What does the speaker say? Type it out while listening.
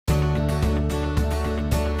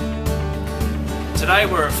Today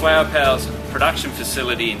we're at Flower Power's production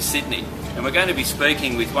facility in Sydney, and we're going to be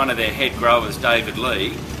speaking with one of their head growers, David Lee,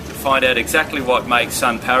 to find out exactly what makes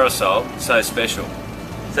Sun Parasol so special.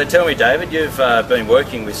 So tell me, David, you've been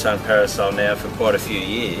working with Sun Parasol now for quite a few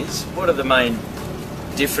years. What are the main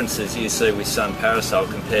differences you see with Sun Parasol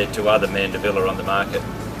compared to other mandevilla on the market?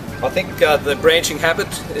 I think the branching habit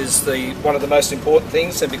is one of the most important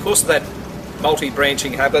things, and because of that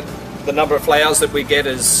multi-branching habit, the number of flowers that we get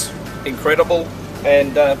is incredible.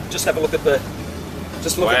 And just have a look at the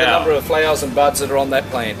number of flowers and buds that are on that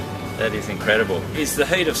plant. That is incredible. Is the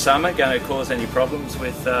heat of summer going to cause any problems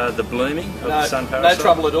with the blooming of the Sun Parasol? No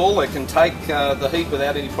trouble at all. It can take the heat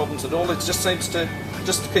without any problems at all. It just seems to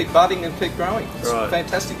keep budding and keep growing. It's a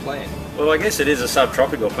fantastic plant. Well, I guess it is a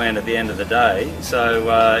subtropical plant at the end of the day,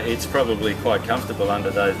 so it's probably quite comfortable under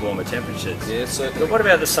those warmer temperatures. Yeah, certainly. But what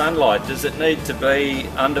about the sunlight? Does it need to be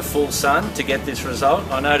under full sun to get this result?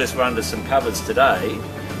 I notice we're under some covers today,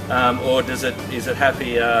 or is it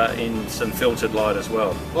happy in some filtered light as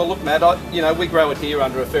well? Well, look, Matt, we grow it here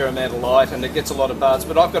under a fair amount of light, and it gets a lot of buds.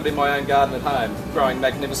 But I've got it in my own garden at home, growing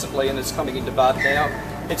magnificently, and it's coming into bud now.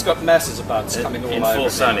 It's got masses of buds coming all over. In full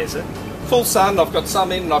sun, is it? Full sun. I've got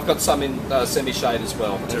some in, and I've got some in semi-shade as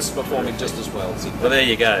well. It's performing just as well. Well, there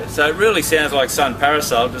you go. So it really sounds like Sun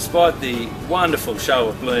Parasol, despite the wonderful show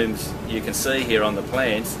of blooms you can see here on the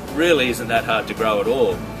plants, really isn't that hard to grow at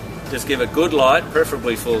all. Just give it good light,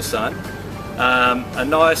 preferably full sun, a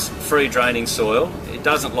nice free draining soil. It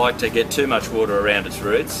doesn't like to get too much water around its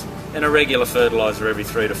roots, and a regular fertiliser every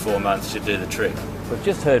 3 to 4 months should do the trick. We've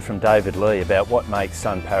just heard from David Lee about what makes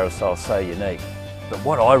Sun Parasol so unique. But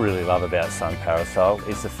what I really love about Sun Parasol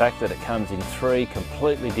is the fact that it comes in 3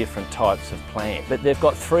 completely different types of plant. But they've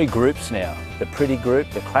got 3 groups now: the pretty group,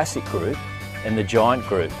 the classic group, and the giant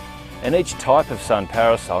group. And each type of Sun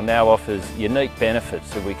Parasol now offers unique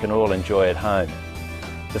benefits that we can all enjoy at home.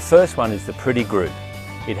 The first one is the pretty group.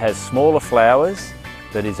 It has smaller flowers,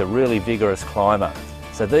 but is a really vigorous climber.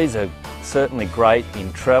 So these are certainly great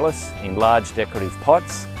in trellis, in large decorative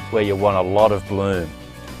pots, where you want a lot of bloom.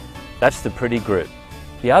 That's the pretty group.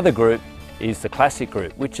 The other group is the classic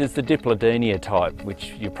group, which is the Diplodenia type,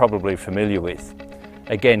 which you're probably familiar with.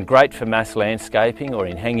 Again, great for mass landscaping or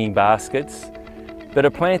in hanging baskets, but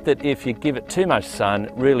a plant that if you give it too much sun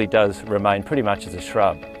really does remain pretty much as a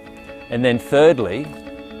shrub. And then thirdly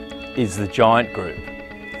is the giant group.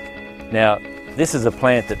 Now, this is a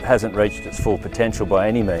plant that hasn't reached its full potential by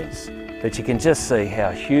any means, but you can just see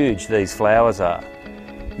how huge these flowers are.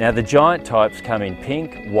 Now, the giant types come in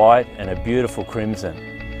pink, white, and a beautiful crimson.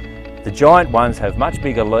 The giant ones have much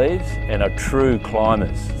bigger leaves and are true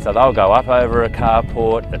climbers. So they'll go up over a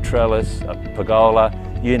carport, a trellis, a pergola,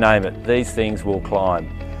 you name it, these things will climb.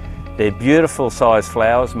 Their beautiful sized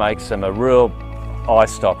flowers makes them a real eye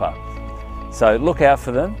stopper. So look out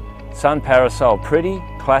for them. Sun Parasol pretty,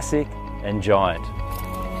 classic, and giant.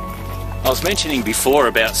 I was mentioning before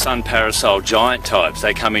about Sun Parasol giant types.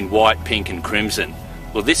 They come in white, pink, and crimson.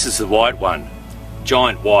 Well, this is the white one,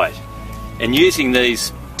 giant white. And using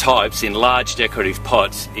these types in large decorative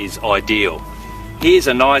pots is ideal. Here's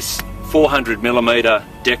a nice 400mm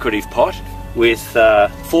decorative pot with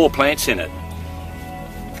 4 plants in it.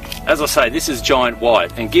 As I say, this is giant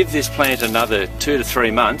white, and give this plant another 2 to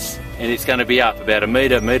 3 months and it's going to be up about a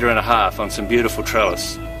metre, metre and a half on some beautiful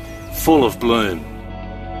trellis, full of bloom.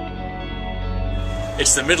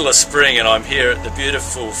 It's the middle of spring and I'm here at the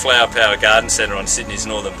beautiful Flower Power Garden Centre on Sydney's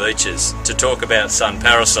northern beaches to talk about Sun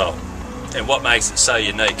Parasol and what makes it so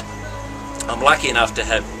unique. I'm lucky enough to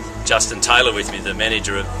have Justin Taylor with me, the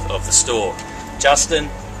manager of the store. Justin,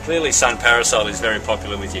 clearly Sun Parasol is very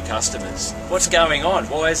popular with your customers. What's going on?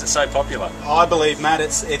 Why is it so popular? I believe, Matt,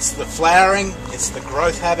 it's the flowering, it's the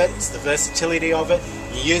growth habit, it's the versatility of it.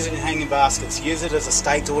 You use it in hanging baskets, use it as a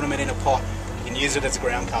staked ornament in a pot, you can use it as a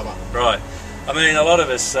ground cover. Right. I mean, a lot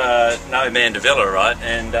of us know mandevilla, right?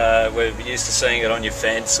 And we're used to seeing it on your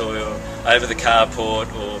fence or over the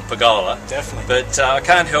carport or pergola. Definitely. But I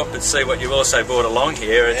can't help but see what you've also brought along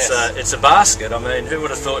here. It's a basket. I mean, who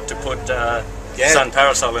would have thought to put Sun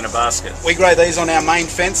Parasol in a basket? We grow these on our main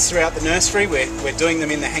fence throughout the nursery. We're doing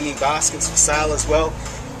them in the hanging baskets for sale as well.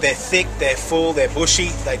 They're thick, they're full, they're bushy,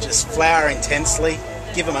 they just flower intensely.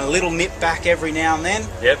 Give them a little nip back every now and then.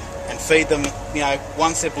 Yep. And feed them,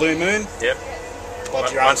 once a blue moon. Yep.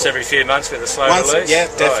 Once every few months with a slow release? Yeah,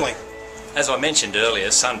 definitely. Right. As I mentioned earlier,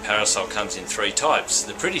 Sun Parasol comes in 3 types.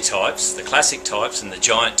 The pretty types, the classic types and the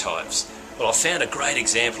giant types. Well, I found a great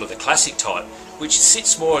example of the classic type, which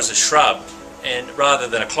sits more as a shrub and rather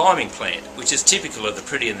than a climbing plant, which is typical of the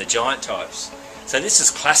pretty and the giant types. So this is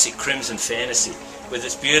classic Crimson Fantasy. with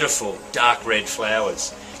its beautiful dark red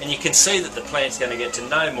flowers. And you can see that the plant's going to get to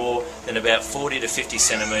no more than about 40 to 50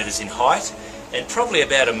 centimetres in height and probably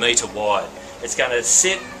about a metre wide. It's going to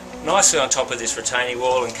sit nicely on top of this retaining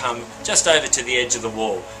wall and come just over to the edge of the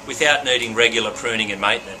wall without needing regular pruning and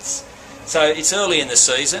maintenance. So it's early in the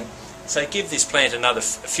season, so give this plant a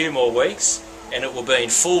few more weeks and it will be in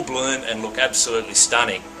full bloom and look absolutely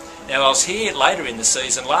stunning. Now I was here later in the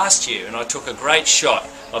season last year and I took a great shot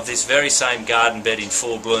of this very same garden bed in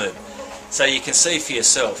full bloom. So you can see for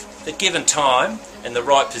yourself that given time and the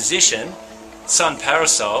right position, Sun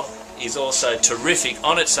Parasol is also terrific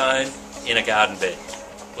on its own in a garden bed.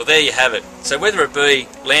 Well, there you have it. So whether it be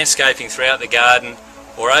landscaping throughout the garden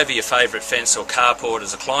or over your favourite fence or carport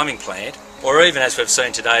as a climbing plant, or even as we've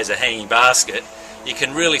seen today as a hanging basket, you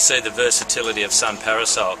can really see the versatility of Sun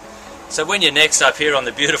Parasol. So when you're next up here on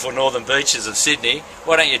the beautiful northern beaches of Sydney,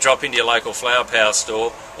 why don't you drop into your local Flower Power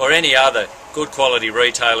store or any other good quality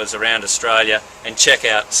retailers around Australia and check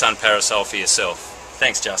out Sun Parasol for yourself.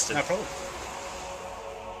 Thanks, Justin. No problem.